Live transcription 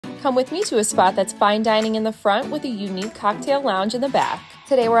Come with me to a spot that's fine dining in the front with a unique cocktail lounge in the back.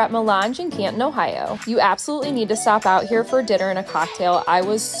 Today we're at Mélange in Canton, Ohio. You absolutely need to stop out here for dinner and a cocktail. I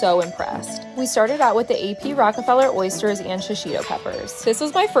was so impressed. We started out with the AP Rockefeller oysters and shishito peppers. This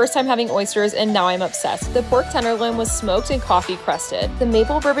was my first time having oysters and now I'm obsessed. The pork tenderloin was smoked and coffee crusted. The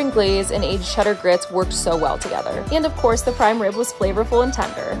maple bourbon glaze and aged cheddar grits worked so well together. And of course the prime rib was flavorful and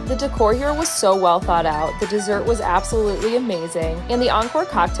tender. The decor here was so well thought out. The dessert was absolutely amazing. And the Encore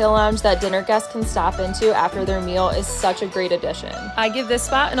cocktail lounge that dinner guests can stop into after their meal is such a great addition. I give this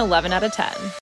spot an 11 out of 10.